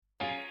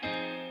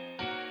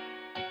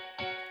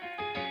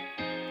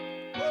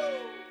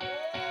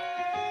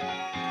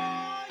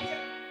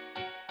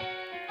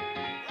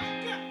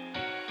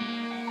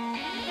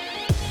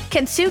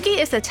Kintsugi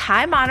is the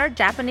time-honored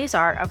Japanese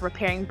art of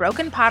repairing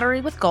broken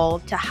pottery with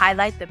gold to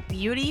highlight the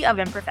beauty of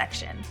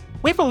imperfection.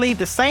 We believe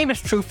the same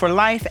is true for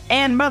life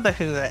and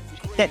motherhood,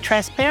 that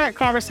transparent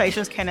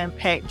conversations can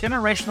impact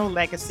generational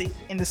legacy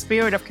in the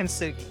spirit of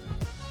Kintsugi.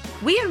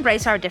 We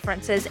embrace our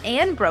differences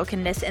and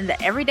brokenness in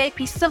the everyday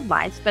pieces of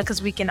life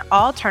because we can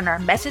all turn our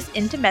messes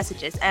into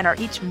messages and are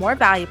each more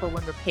valuable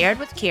when repaired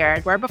with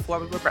care where before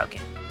we were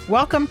broken.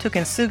 Welcome to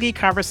Kintsugi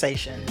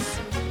Conversations.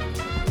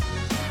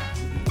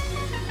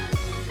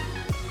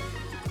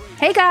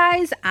 Hey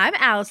guys, I'm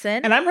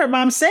Allison. And I'm her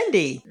mom,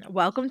 Cindy.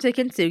 Welcome to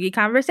Kintsugi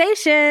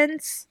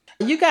Conversations.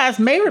 You guys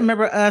may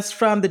remember us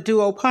from the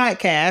Duo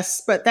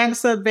podcast, but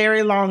that's a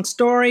very long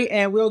story,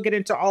 and we'll get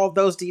into all of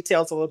those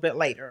details a little bit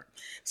later.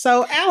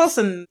 So,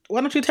 Allison, why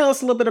don't you tell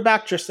us a little bit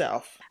about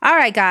yourself? All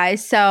right,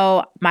 guys.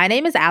 So my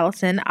name is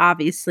Allison.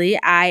 Obviously,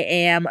 I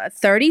am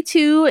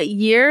 32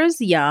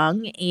 years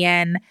young,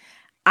 and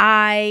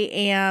I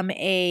am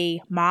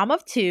a mom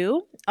of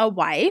two, a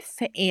wife,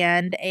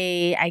 and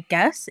I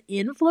guess,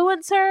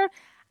 influencer.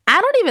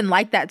 I don't even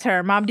like that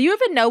term, Mom. Do you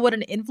even know what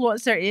an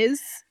influencer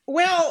is?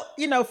 Well,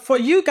 for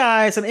you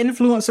guys, an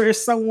influencer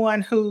is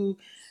someone who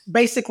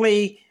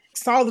basically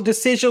saw the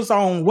decisions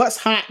on what's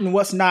hot and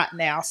what's not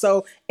now.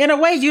 So in a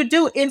way, you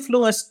do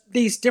influence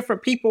these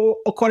different people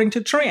according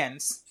to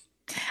trends.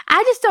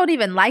 I just don't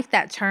even like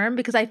that term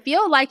because I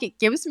feel like it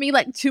gives me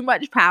like too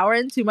much power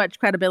and too much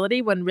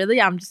credibility when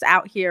really I'm just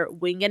out here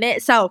winging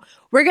it. So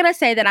we're going to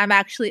say that I'm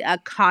actually a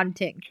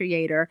content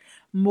creator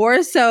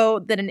more so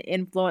than an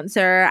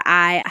influencer.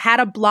 I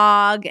had a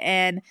blog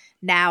and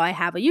now I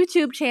have a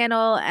YouTube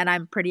channel and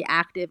I'm pretty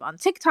active on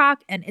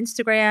TikTok and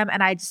Instagram.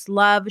 And I just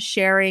love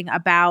sharing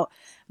about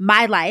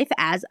my life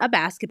as a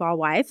basketball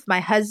wife. My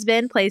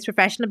husband plays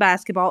professional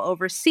basketball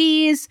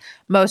overseas,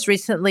 most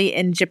recently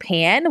in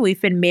Japan.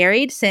 We've been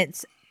married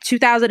since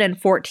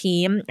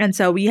 2014. And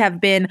so we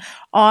have been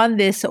on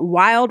this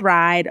wild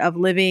ride of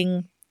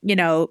living,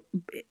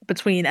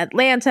 between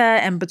Atlanta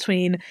and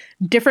between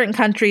different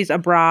countries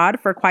abroad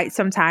for quite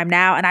some time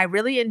now. And I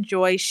really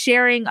enjoy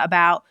sharing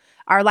about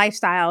our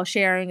lifestyle,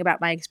 sharing about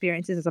my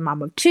experiences as a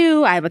mom of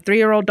two. I have a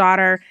 3-year-old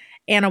daughter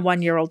and a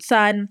 1-year-old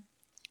son.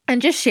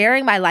 And just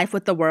sharing my life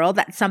with the world,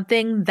 that's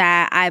something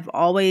that I've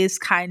always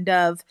kind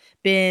of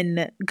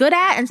been good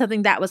at and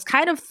something that was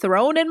kind of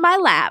thrown in my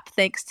lap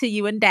thanks to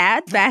you and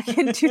Dad back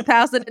in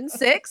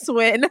 2006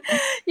 when,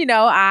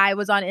 I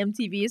was on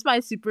MTV's My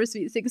Super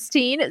Sweet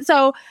 16.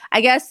 So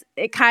I guess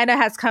it kind of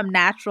has come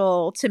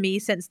natural to me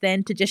since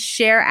then to just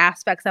share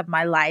aspects of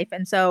my life.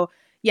 And so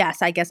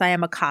yes, I guess I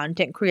am a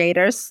content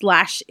creator /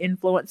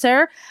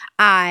 influencer.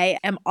 I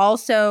am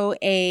also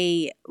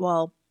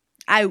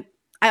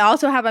I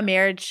also have a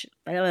marriage.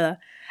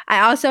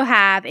 I also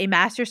have a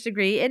master's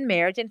degree in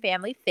marriage and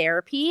family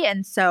therapy.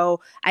 And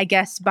so I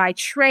guess by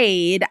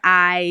trade,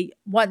 I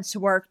once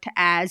worked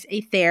as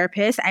a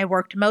therapist. I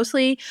worked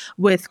mostly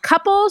with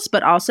couples,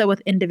 but also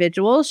with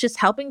individuals, just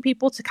helping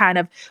people to kind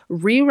of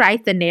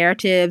rewrite the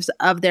narratives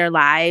of their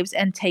lives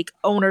and take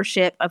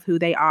ownership of who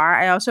they are.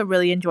 I also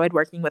really enjoyed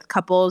working with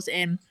couples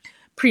in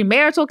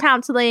premarital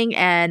counseling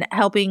and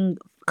helping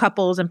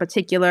couples in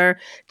particular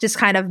just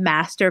kind of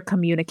master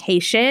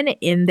communication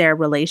in their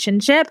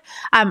relationship.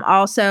 I'm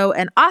also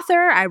an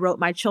author. I wrote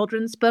my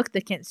children's book,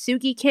 The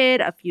Kintsugi Kid,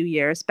 a few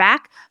years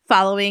back,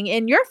 following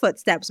in your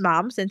footsteps,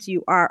 Mom, since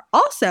you are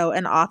also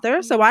an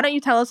author. So why don't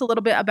you tell us a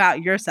little bit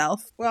about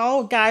yourself?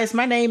 Well, guys,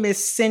 my name is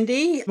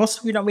Cindy. Most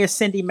of you know me as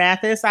Cindy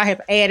Mathis. I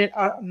have added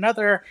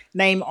another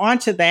name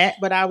onto that,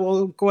 but I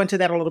will go into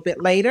that a little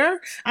bit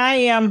later. I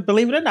am,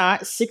 believe it or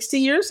not, 60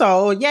 years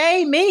old.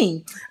 Yay,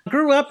 me.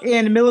 Grew up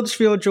in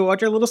Millersville,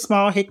 Georgia, a little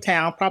small hick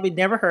town. Probably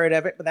never heard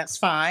of it, but that's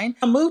fine.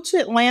 I moved to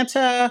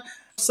Atlanta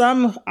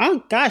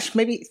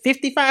maybe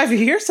 55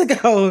 years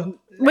ago.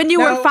 When you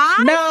were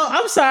 5? No,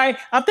 I'm sorry.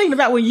 I'm thinking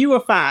about when you were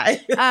 5.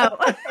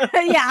 Oh,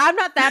 yeah, I'm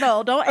not that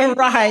old. Don't age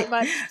right.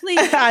 Much,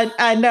 please.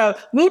 I know.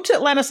 Moved to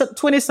Atlanta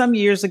 20-some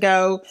years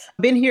ago.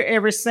 Been here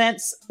ever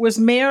since. Was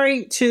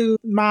married to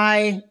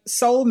my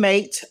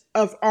soulmate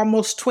of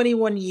almost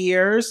 21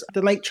 years,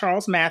 the late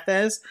Charles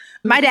Mathis.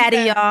 My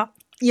daddy, y'all.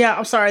 Yeah,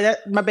 I'm sorry,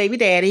 that my baby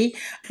daddy.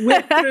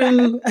 Went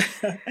through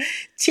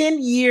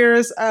 10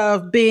 years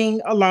of being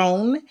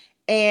alone,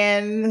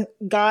 and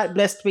God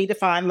blessed me to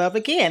find love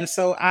again.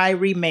 So I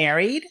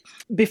remarried.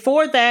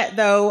 Before that,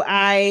 though,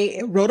 I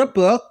wrote a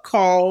book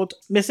called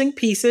Missing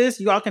Pieces.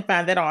 You all can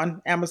find that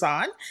on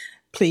Amazon,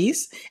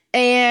 please.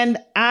 And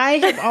I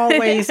have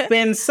always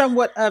been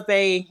somewhat of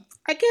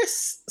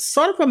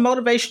sort of a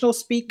motivational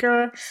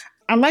speaker.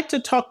 I like to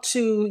talk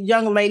to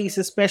young ladies,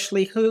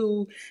 especially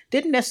who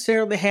didn't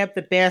necessarily have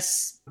the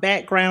best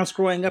backgrounds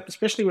growing up,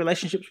 especially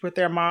relationships with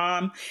their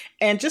mom,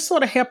 and just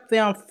sort of help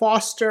them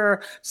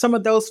foster some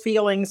of those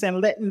feelings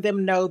and letting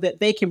them know that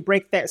they can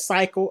break that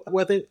cycle,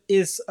 whether it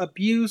is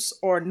abuse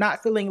or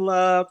not feeling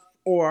love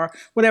or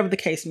whatever the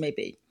case may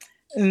be.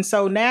 And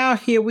so now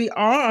here we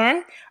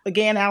are.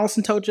 Again,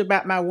 Allison told you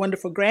about my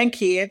wonderful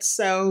grandkids.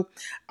 So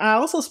I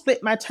also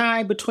split my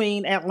time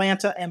between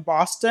Atlanta and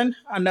Boston,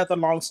 another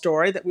long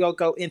story that we'll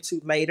go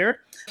into later.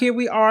 Here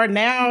we are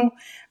now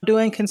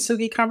doing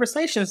Kintsugi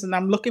Conversations, and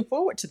I'm looking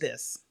forward to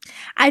this.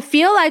 I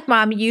feel like,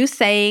 Mom, you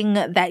saying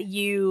that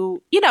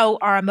you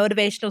are a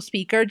motivational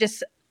speaker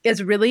just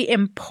is really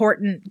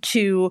important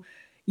to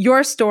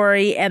your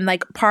story and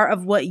like part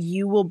of what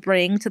you will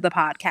bring to the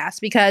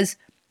podcast, because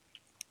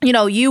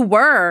you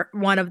were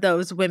one of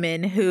those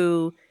women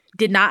who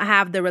did not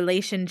have the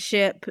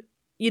relationship,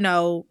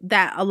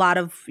 that a lot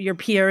of your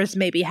peers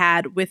maybe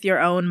had with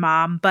your own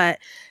mom, but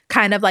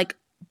kind of like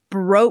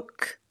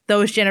broke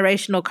those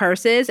generational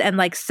curses and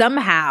like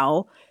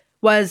somehow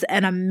was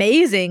an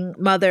amazing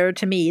mother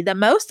to me, the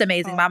most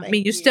amazing mom. I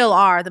mean, you still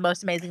are the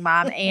most amazing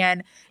mom.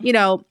 And,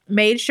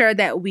 made sure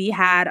that we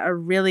had a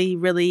really,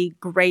 really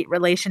great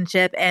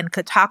relationship and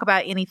could talk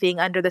about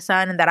anything under the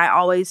sun, and that I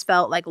always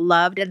felt like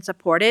loved and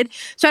supported.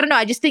 So I don't know.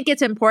 I just think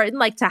it's important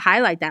like to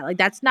highlight that. Like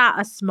that's not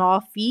a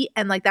small feat.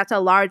 And like that's a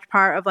large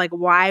part of like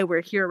why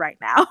we're here right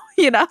now,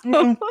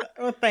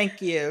 Well,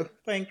 thank you.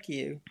 Thank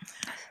you.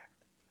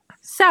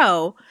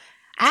 So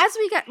as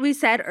we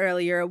said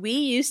earlier, we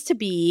used to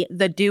be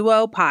the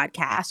Duo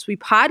Podcast. We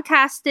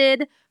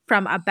podcasted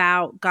from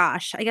about, I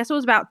guess it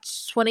was about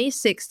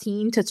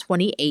 2016 to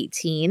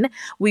 2018.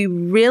 We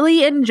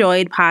really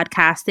enjoyed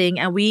podcasting,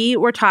 and we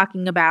were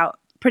talking about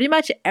pretty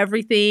much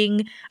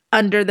everything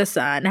under the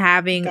sun,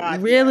 having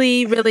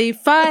really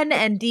fun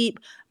and deep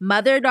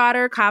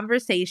mother-daughter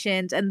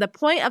conversations. And the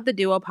point of the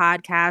Duo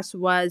Podcast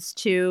was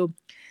to,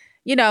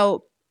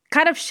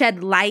 kind of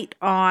shed light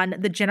on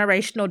the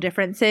generational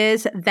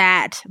differences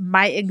that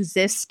might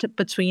exist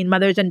between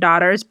mothers and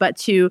daughters, but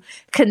to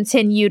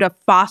continue to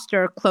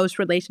foster close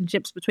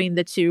relationships between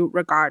the two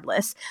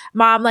regardless.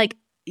 Mom, like,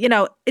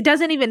 it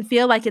doesn't even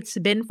feel like it's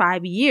been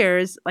 5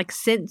 years, like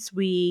since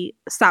we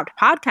stopped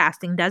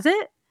podcasting, does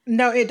it?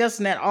 No, it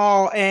doesn't at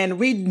all. And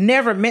we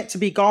never meant to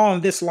be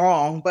gone this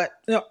long. But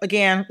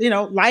again,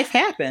 life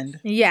happened.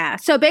 Yeah.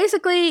 So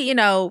basically,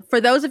 for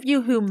those of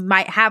you who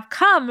might have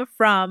come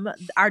from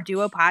our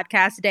Duo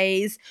Podcast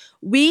days,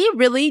 we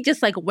really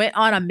just like went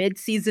on a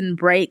mid-season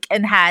break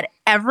and had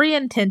every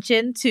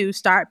intention to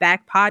start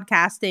back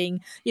podcasting,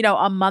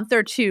 a month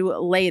or two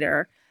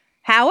later.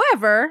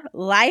 However,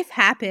 life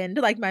happened,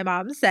 like my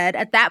mom said.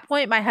 At that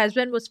point, my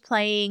husband was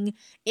playing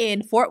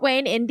in Fort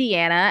Wayne,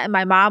 Indiana, and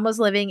my mom was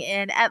living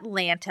in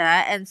Atlanta.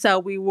 And so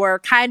we were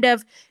kind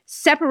of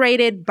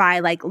separated by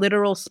like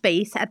literal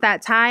space at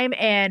that time.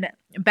 And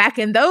back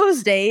in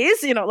those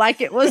days,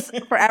 like it was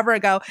forever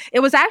ago, it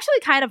was actually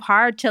kind of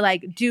hard to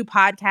like do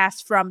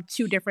podcasts from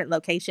two different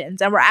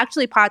locations. And we're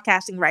actually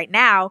podcasting right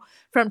now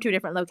from two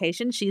different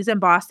locations. She's in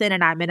Boston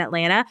and I'm in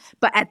Atlanta.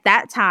 But at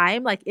that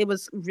time, like it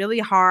was really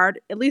hard,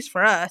 at least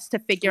for us, to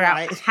figure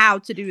out how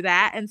to do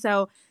that. And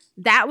so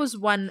that was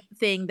one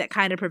thing that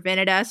kind of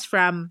prevented us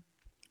from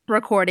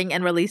recording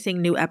and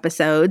releasing new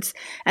episodes.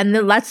 And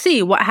then let's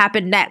see what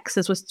happened next.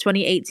 This was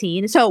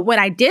 2018. So when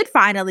I did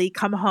finally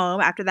come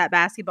home after that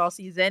basketball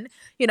season,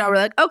 we're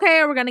like,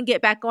 okay, we're going to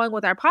get back going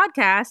with our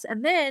podcast.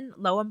 And then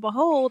lo and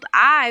behold,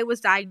 I was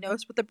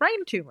diagnosed with a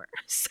brain tumor.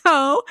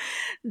 So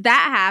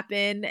that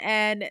happened.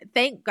 And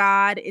thank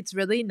God it's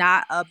really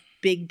not a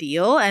big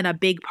deal and a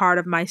big part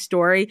of my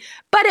story,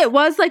 but it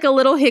was like a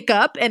little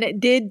hiccup, and it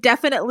did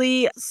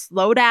definitely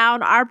slow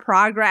down our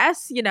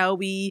progress.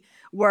 We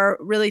were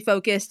really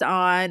focused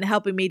on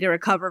helping me to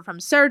recover from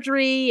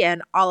surgery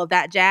and all of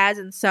that jazz.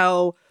 And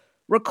so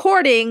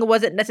recording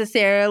wasn't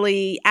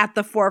necessarily at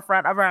the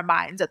forefront of our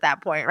minds at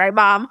that point. Right,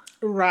 Mom?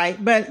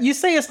 Right. But you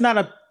say it's not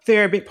a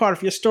very big part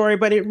of your story,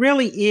 but it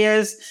really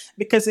is,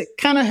 because it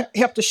kind of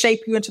helped to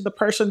shape you into the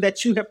person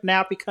that you have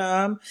now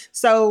become.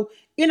 So,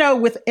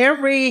 with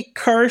every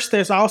curse,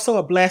 there's also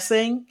a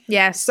blessing.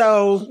 Yes.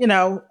 So,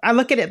 I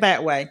look at it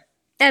that way.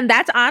 And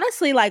that's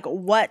honestly like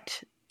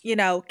what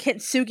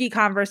Kintsugi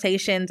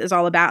Conversations is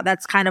all about.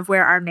 That's kind of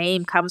where our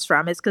name comes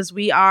from, is because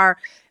we are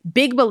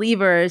big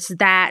believers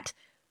that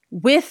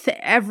with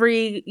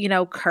every,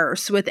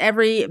 curse, with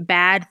every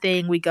bad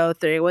thing we go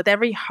through, with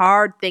every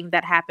hard thing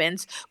that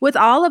happens, with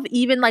all of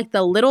even like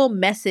the little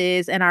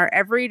messes in our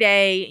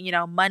everyday,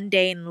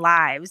 mundane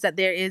lives, that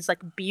there is like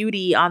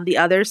beauty on the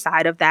other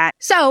side of that.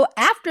 So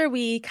after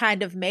we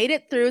kind of made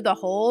it through the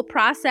whole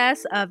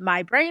process of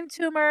my brain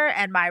tumor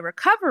and my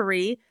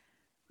recovery,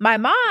 my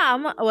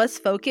mom was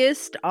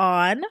focused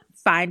on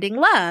finding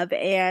love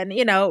and,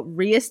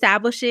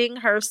 reestablishing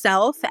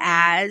herself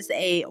as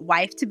a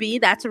wife-to-be.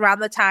 That's around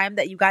the time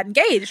that you got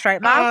engaged, right,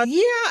 Mom?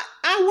 Yeah,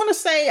 I want to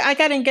say I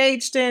got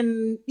engaged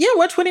in,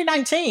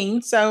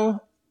 2019.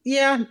 So,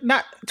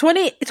 not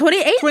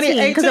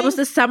 2018, because it was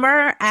the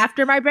summer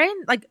after my brain.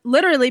 Like,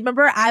 literally,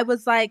 remember, I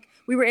was like,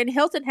 we were in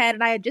Hilton Head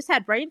and I had just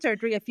had brain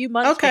surgery a few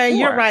months before.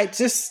 You're right.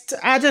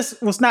 I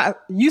just was not,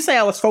 you say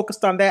I was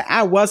focused on that.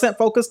 I wasn't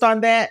focused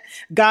on that.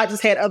 God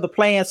just had other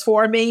plans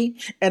for me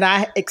and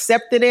I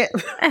accepted it.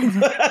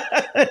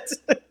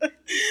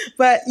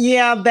 But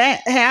yeah,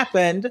 that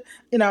happened.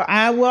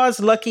 I was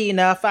lucky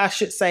enough, I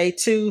should say,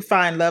 to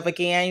find love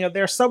again.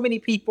 There are so many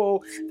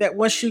people that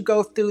once you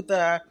go through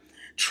the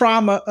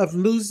trauma of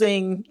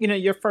losing,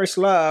 your first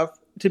love,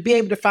 to be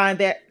able to find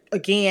that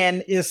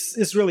again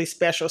is really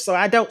special. So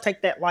I don't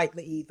take that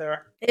lightly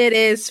either. It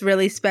is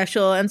really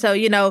special. And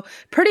so,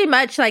 pretty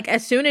much like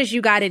as soon as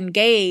you got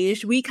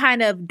engaged, we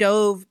kind of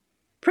dove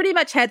pretty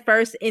much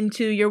headfirst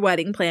into your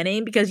wedding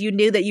planning because you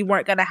knew that you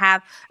weren't going to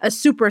have a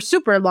super,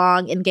 super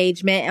long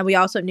engagement. And we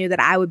also knew that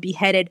I would be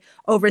headed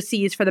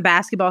overseas for the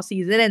basketball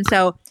season. And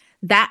so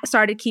that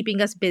started keeping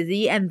us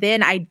busy. And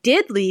then I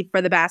did leave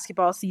for the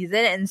basketball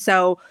season. And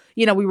so,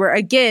 we were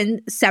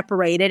again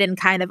separated and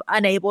kind of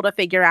unable to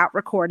figure out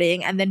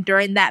recording. And then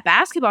during that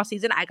basketball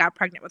season, I got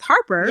pregnant with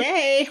Harper.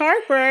 Yay,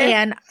 Harper.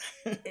 And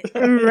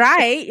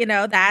right,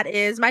 that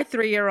is my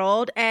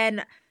 3-year-old.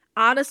 And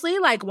honestly,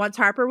 like once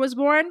Harper was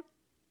born,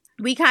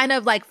 we kind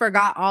of like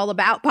forgot all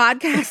about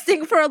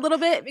podcasting for a little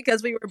bit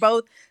because we were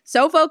both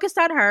so focused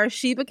on her.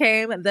 She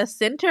became the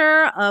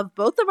center of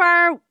both of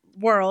our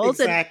worlds.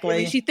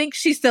 Exactly. And she thinks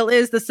she still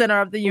is the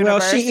center of the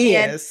universe. Well, she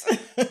is.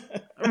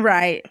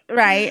 Right.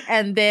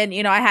 And then,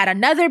 I had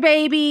another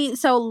baby.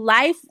 So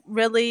life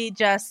really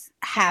just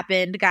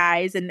happened,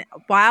 guys. And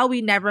while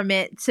we never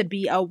meant to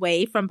be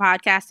away from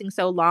podcasting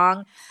so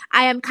long,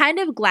 I am kind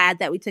of glad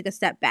that we took a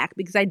step back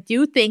because I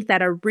do think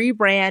that a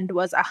rebrand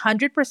was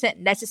 100%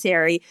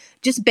 necessary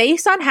just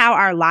based on how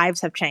our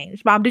lives have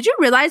changed. Mom, did you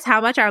realize how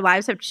much our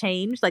lives have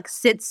changed like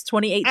since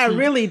 2018? I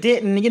really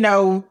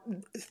didn't.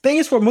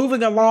 Things were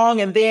moving along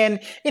and then,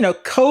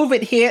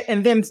 COVID hit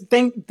and then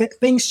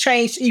things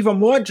changed even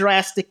more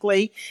drastically.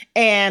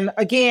 And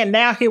again,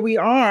 now here we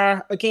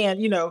are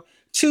again,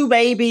 2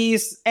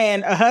 babies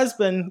and a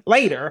husband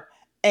later.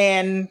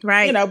 And,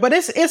 right. But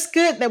it's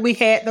good that we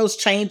had those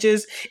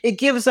changes. It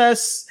gives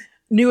us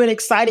new and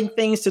exciting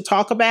things to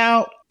talk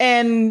about.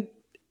 And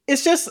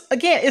it's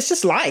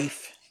just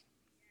life.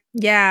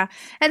 Yeah.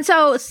 And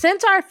so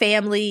since our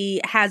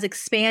family has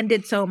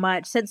expanded so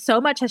much, since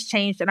so much has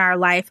changed in our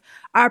life,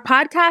 our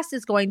podcast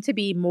is going to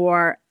be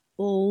more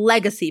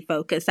legacy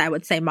focused, I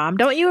would say, Mom.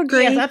 Don't you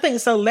agree? Yes, I think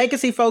so.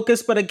 Legacy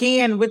focused. But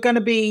again, we're going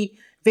to be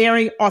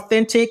very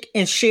authentic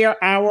and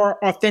share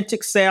our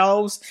authentic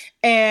selves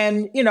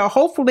and,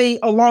 hopefully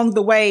along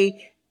the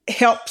way,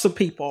 help some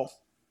people.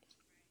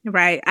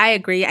 Right. I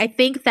agree. I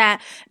think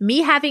that me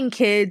having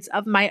kids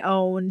of my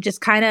own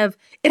just kind of,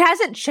 it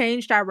hasn't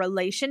changed our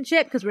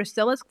relationship because we're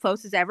still as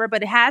close as ever,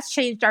 but it has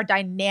changed our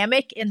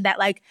dynamic in that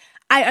like,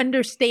 I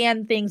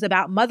understand things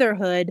about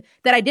motherhood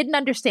that I didn't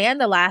understand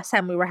the last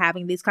time we were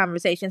having these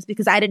conversations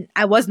because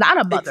I was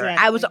not a mother.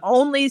 Exactly. I was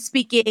only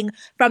speaking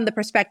from the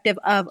perspective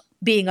of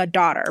being a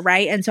daughter,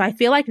 right? And so I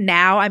feel like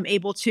now I'm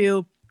able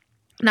to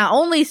not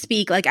only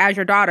speak like as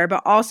your daughter,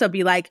 but also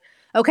be like,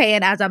 okay,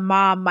 and as a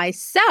mom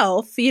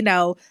myself,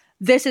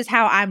 this is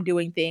how I'm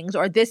doing things,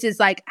 or this is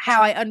like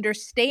how I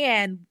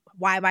understand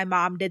why my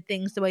mom did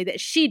things the way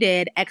that she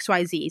did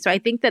XYZ. So I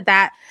think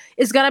that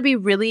is going to be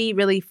really,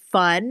 really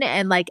fun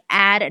and like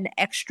add an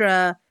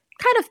extra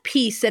kind of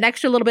piece, an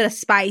extra little bit of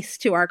spice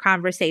to our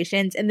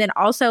conversations. And then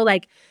also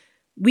like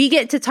we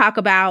get to talk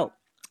about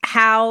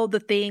how the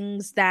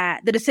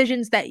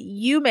decisions that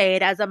you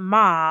made as a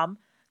mom,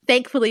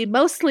 thankfully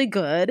mostly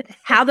good,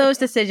 how those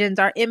decisions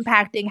are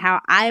impacting how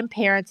I am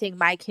parenting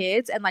my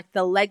kids and like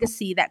the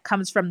legacy that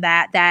comes from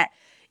that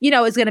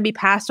is going to be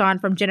passed on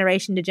from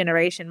generation to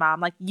generation,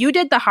 Mom. Like you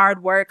did the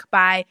hard work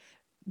by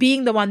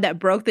being the one that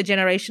broke the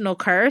generational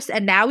curse.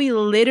 And now we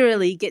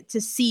literally get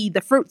to see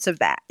the fruits of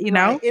that,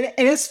 Right.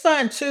 And it's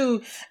fun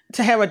too,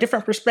 to have a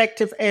different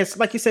perspective as,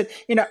 like you said,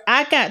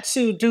 I got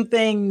to do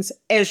things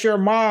as your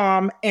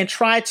mom and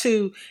try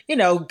to,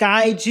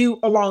 guide you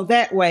along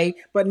that way.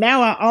 But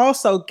now I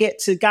also get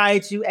to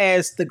guide you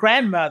as the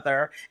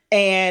grandmother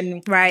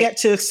and get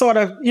to sort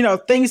of,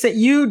 things that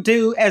you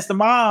do as the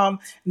mom.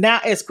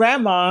 Now as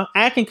grandma,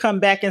 I can come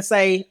back and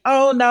say,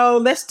 oh no,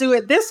 let's do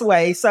it this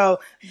way. So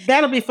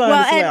that'll be fun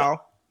as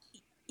well.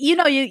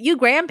 You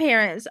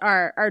grandparents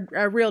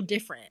are real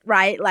different,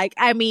 right? Like,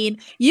 I mean,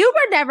 you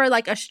were never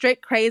like a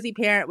strict, crazy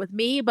parent with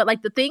me, but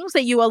like the things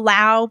that you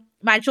allow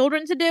my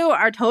children to do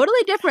are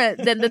totally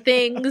different than the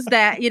things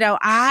that,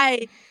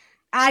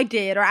 I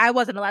did or I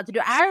wasn't allowed to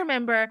do. I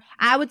remember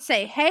I would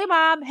say, hey,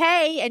 Mom,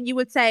 hey. And you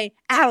would say,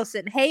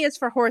 Allison, hey is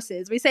for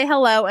horses. We say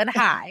hello and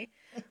hi.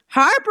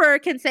 Harper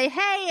can say,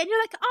 hey. And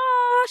you're like,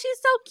 oh, she's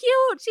so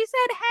cute. She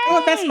said, hey.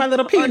 Oh, that's my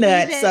little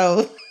peanut.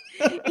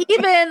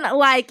 Even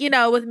like,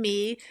 with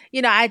me,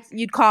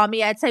 you'd call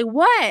me. I'd say,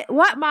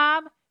 what,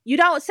 Mom? You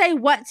don't say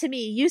what to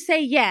me. You say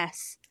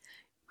yes.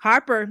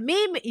 Harper,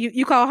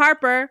 you call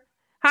Harper.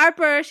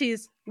 Harper,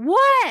 she's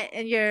what?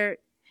 And you're,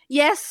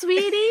 yes,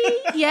 sweetie.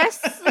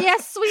 Yes,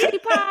 sweetie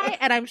pie.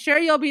 And I'm sure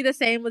you'll be the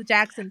same with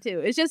Jackson too.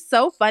 It's just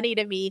so funny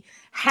to me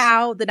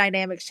how the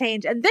dynamics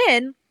change. And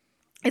then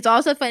it's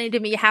also funny to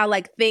me how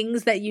like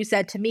things that you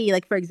said to me,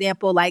 like for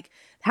example, like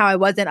how I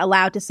wasn't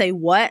allowed to say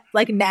what,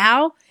 like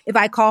now if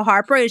I call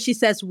Harper and she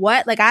says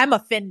what, like I'm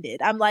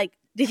offended. I'm like,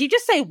 did you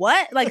just say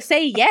what? Like,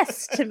 say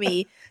yes to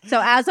me. So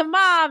as a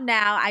mom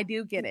now, I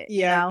do get it.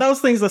 Yeah, you know?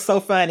 those things are so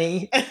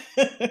funny.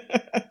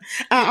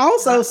 I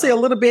also see a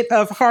little bit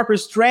of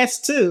Harper's dress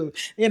too.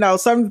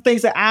 Some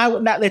things that I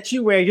would not let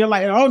you wear. You're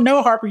like, oh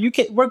no, Harper, you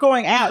can't. We're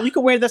going out. You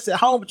can wear this at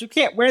home, but you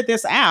can't wear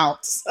this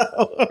out.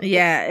 So.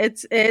 Yeah,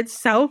 it's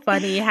so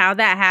funny how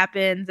that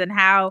happens and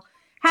how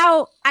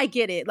I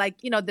get it. Like,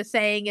 the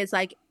saying is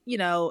like,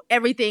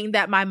 everything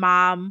that my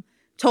mom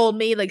told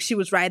me, like she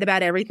was right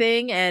about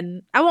everything.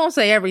 And I won't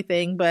say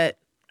everything, but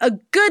a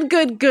good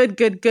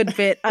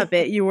bit of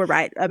it you were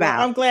right about.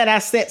 Well, I'm glad I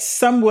set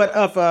somewhat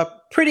of a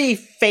pretty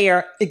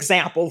fair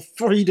example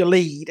for you to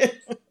lead.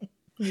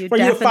 For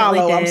you to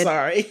follow, did. I'm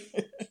sorry.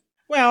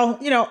 Well,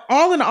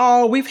 all in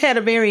all, we've had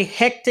a very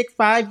hectic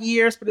 5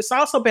 years, but it's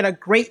also been a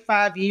great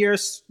 5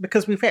 years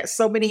because we've had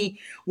so many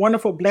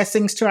wonderful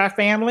blessings to our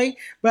family.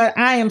 But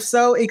I am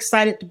so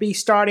excited to be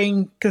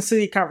starting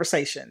Considered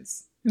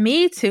Conversations.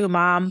 Me too,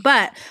 Mom.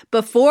 But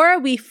before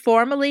we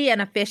formally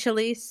and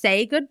officially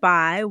say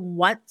goodbye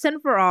once and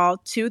for all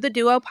to the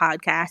Duo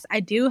podcast,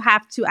 I do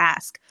have to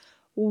ask,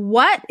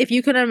 what, if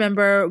you can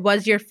remember,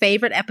 was your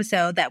favorite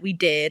episode that we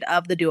did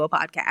of the Duo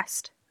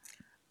podcast?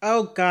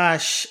 Oh,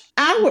 gosh.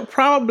 I would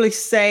probably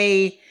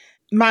say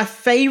my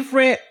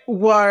favorite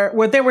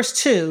there was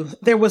two.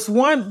 There was the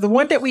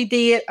one that we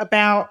did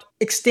about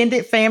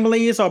extended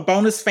families or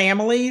bonus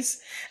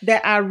families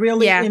that I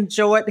really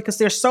enjoyed because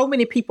there's so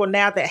many people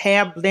now that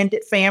have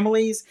blended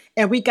families.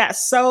 And we got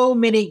so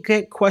many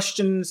good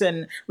questions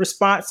and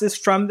responses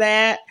from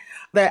that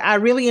I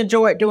really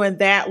enjoyed doing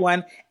that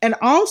one. And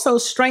also,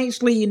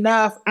 strangely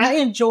enough, I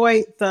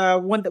enjoyed the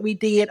one that we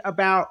did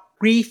about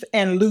grief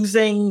and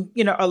losing,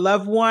 a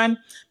loved one,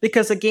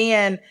 because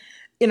again,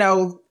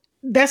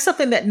 that's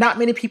something that not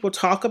many people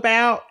talk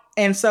about.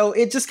 And so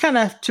it just kind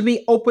of, to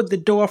me, opened the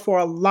door for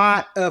a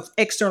lot of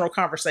external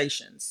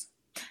conversations.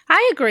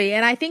 I agree.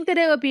 And I think that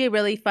it would be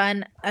really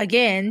fun,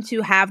 again,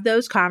 to have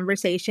those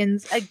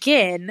conversations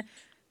again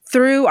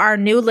through our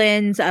new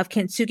lens of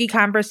Kintsugi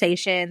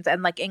Conversations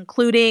and like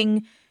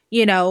including,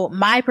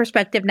 my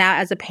perspective now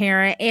as a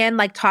parent and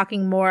like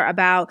talking more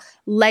about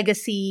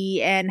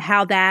legacy and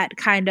how that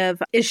kind of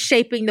is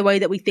shaping the way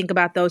that we think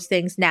about those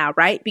things now,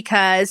 right?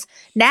 Because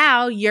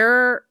now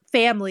your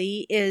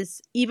family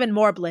is even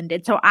more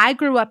blended. So I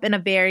grew up in a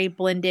very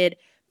blended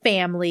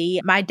family.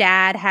 My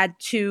dad had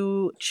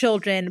 2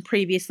 children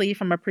previously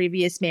from a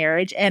previous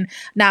marriage. And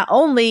not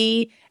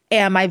only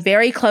am I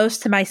very close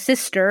to my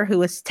sister,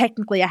 who is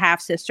technically a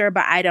half sister,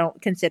 but I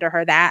don't consider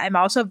her that. I'm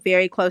also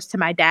very close to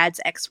my dad's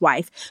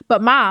ex-wife.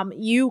 But Mom,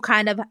 you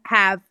kind of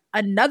have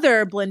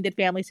another blended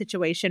family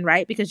situation,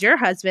 right? Because your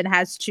husband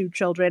has 2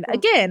 children,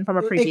 again, from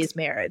a previous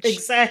marriage.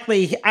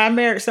 Exactly. I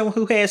married someone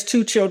who has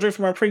 2 children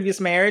from a previous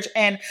marriage,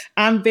 and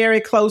I'm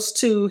very close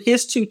to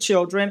his 2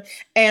 children.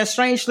 And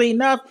strangely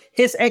enough,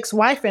 his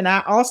ex-wife and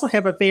I also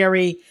have a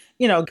very,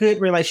 good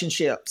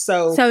relationship.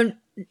 So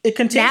it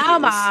continues. Now,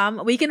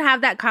 Mom, we can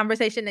have that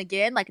conversation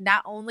again, like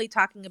not only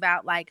talking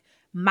about like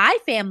my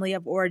family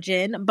of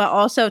origin, but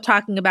also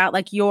talking about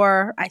like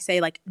your, I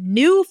say like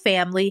new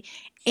family,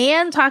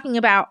 and talking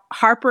about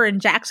Harper and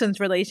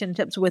Jackson's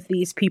relationships with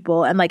these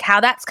people and like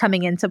how that's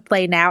coming into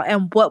play now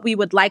and what we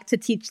would like to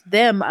teach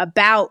them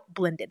about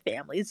blended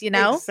families,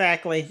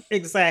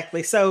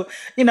 Exactly. So,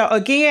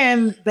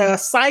 again, the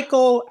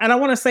cycle, I don't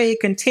want to say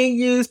it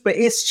continues, but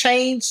it's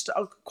changed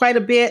quite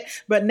a bit.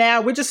 But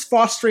now we're just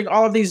fostering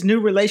all of these new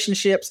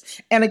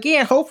relationships. And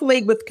again,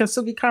 hopefully with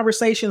Kintsugi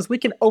Conversations, we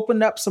can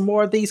open up some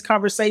more of these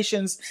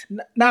conversations,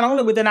 not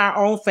only within our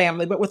own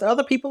family, but with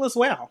other people as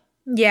well.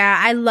 Yeah,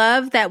 I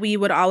love that we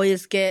would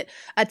always get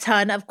a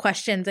ton of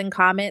questions and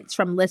comments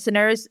from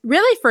listeners,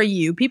 really for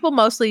you. People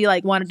mostly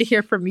like wanted to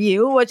hear from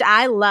you, which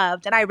I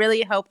loved. And I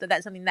really hope that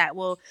that's something that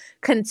will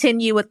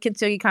continue with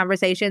Kintsugi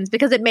Conversations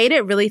because it made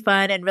it really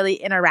fun and really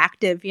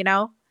interactive,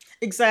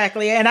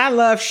 Exactly. And I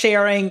love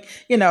sharing,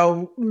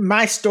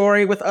 my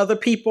story with other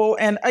people.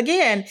 And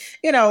again,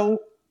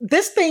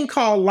 this thing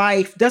called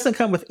life doesn't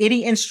come with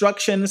any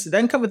instructions. It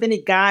doesn't come with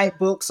any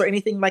guidebooks or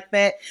anything like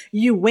that.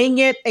 You wing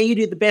it and you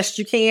do the best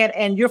you can,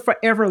 and you're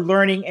forever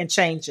learning and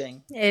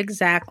changing.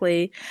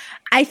 Exactly.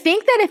 I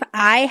think that if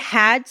I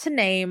had to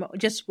name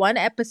just one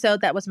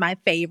episode that was my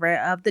favorite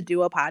of the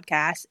Duo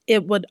podcast,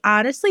 it would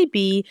honestly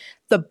be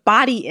the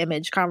body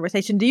image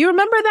conversation. Do you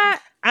remember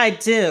that? I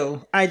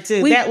do.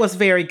 That was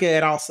very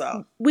good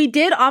also. We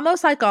did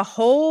almost like a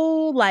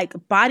whole like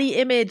body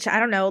image, I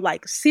don't know,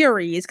 like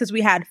series because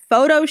we had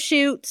photo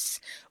shoots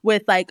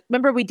with like,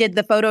 remember we did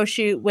the photo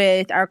shoot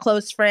with our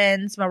close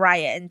friends,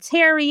 Mariah and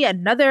Terry,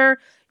 another,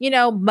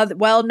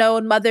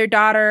 well-known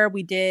mother-daughter.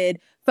 We did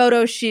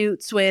photo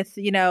shoots with,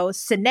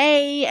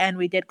 Sine, and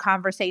we did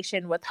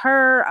conversation with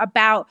her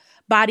about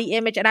body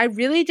image. And I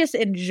really just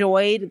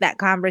enjoyed that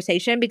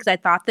conversation because I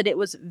thought that it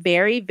was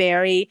very,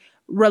 very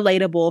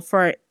relatable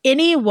for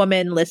any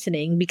woman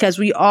listening because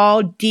we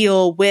all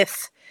deal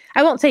with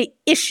I won't say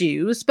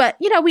issues, but,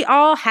 we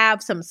all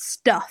have some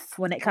stuff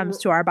when it comes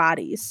to our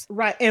bodies.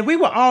 Right. And we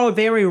were all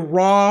very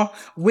raw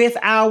with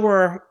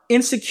our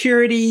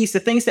insecurities, the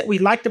things that we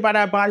liked about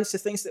our bodies, the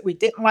things that we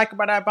didn't like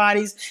about our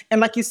bodies. And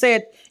like you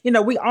said,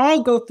 we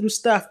all go through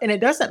stuff, and it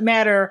doesn't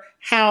matter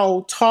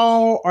how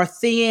tall or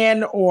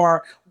thin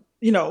or,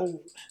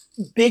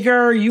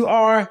 bigger you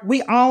are.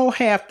 We all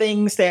have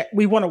things that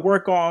we want to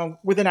work on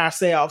within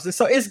ourselves. And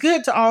so it's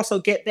good to also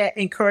get that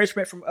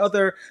encouragement from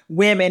other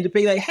women to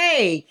be like,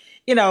 hey,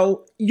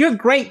 you're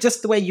great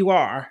just the way you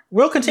are.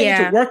 We'll continue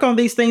to work on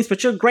these things,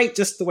 but you're great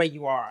just the way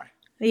you are.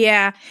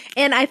 Yeah.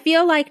 And I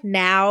feel like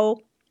now,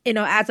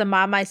 as a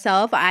mom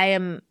myself, I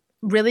am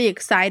really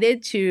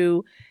excited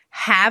to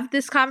have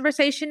this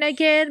conversation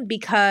again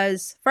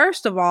because,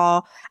 first of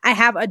all, I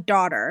have a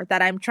daughter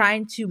that I'm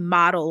trying to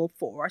model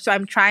for. So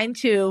I'm trying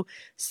to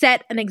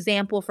set an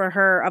example for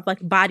her of like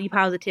body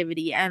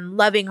positivity and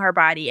loving her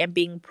body and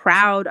being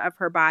proud of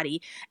her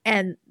body.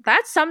 And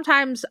that's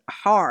sometimes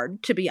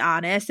hard, to be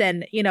honest.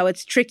 And,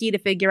 it's tricky to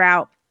figure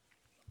out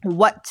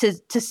what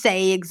to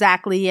say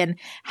exactly and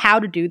how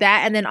to do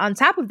that. And then on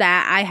top of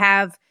that, I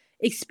have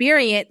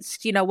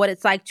experienced, what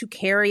it's like to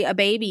carry a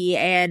baby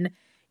and,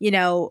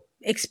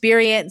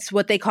 experience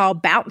what they call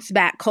bounce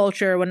back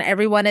culture when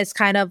everyone is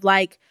kind of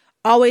like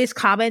always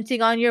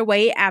commenting on your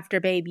weight after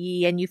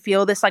baby and you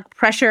feel this like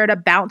pressure to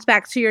bounce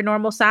back to your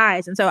normal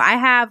size. And so I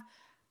have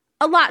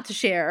a lot to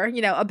share,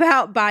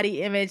 about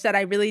body image that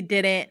I really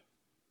didn't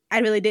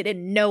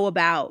know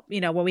about,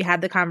 when we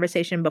had the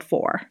conversation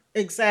before.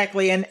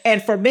 Exactly.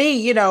 And for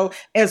me,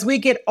 as we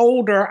get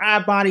older,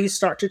 our bodies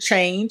start to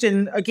change.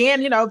 And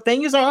again,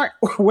 things aren't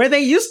where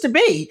they used to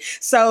be.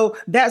 So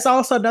that's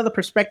also another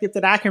perspective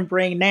that I can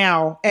bring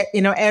now,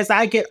 as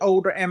I get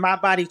older and my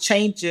body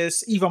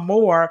changes even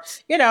more,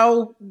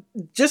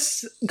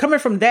 just coming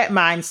from that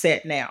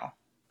mindset now.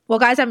 Well,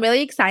 guys, I'm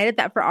really excited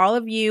that for all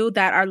of you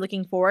that are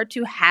looking forward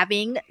to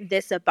having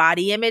this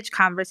body image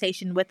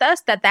conversation with us,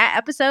 that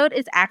episode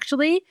is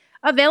actually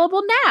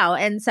available now.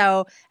 And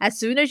so as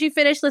soon as you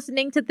finish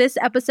listening to this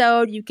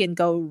episode, you can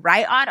go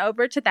right on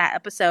over to that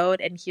episode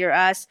and hear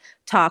us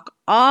talk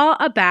all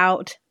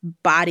about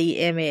body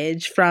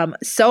image from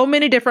so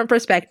many different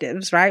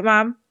perspectives. Right,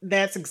 Mom?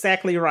 That's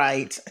exactly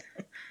right.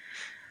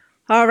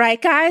 All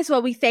right, guys.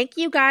 Well, we thank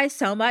you guys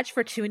so much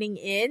for tuning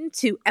in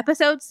to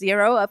episode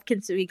 0 of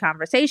Kintsugi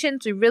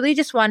Conversations. We really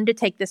just wanted to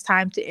take this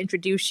time to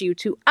introduce you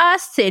to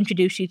us, to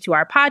introduce you to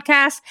our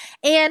podcast,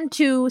 and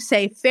to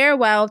say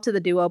farewell to the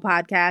Duo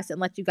podcast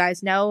and let you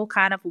guys know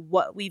kind of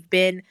what we've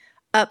been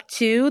up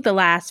to the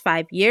last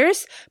 5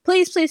 years.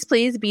 Please, please,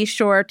 please be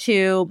sure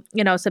to,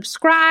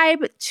 subscribe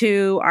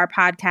to our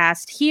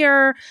podcast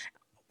here.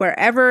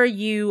 Wherever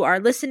you are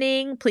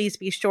listening, please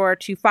be sure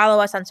to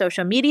follow us on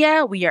social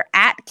media. We are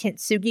at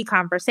Kintsugi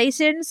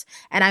Conversations,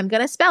 and I'm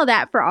going to spell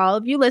that for all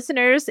of you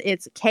listeners.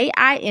 It's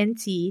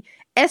KINTSUGI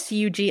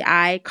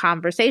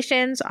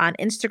Conversations on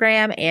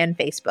Instagram and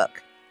Facebook.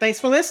 Thanks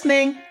for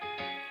listening.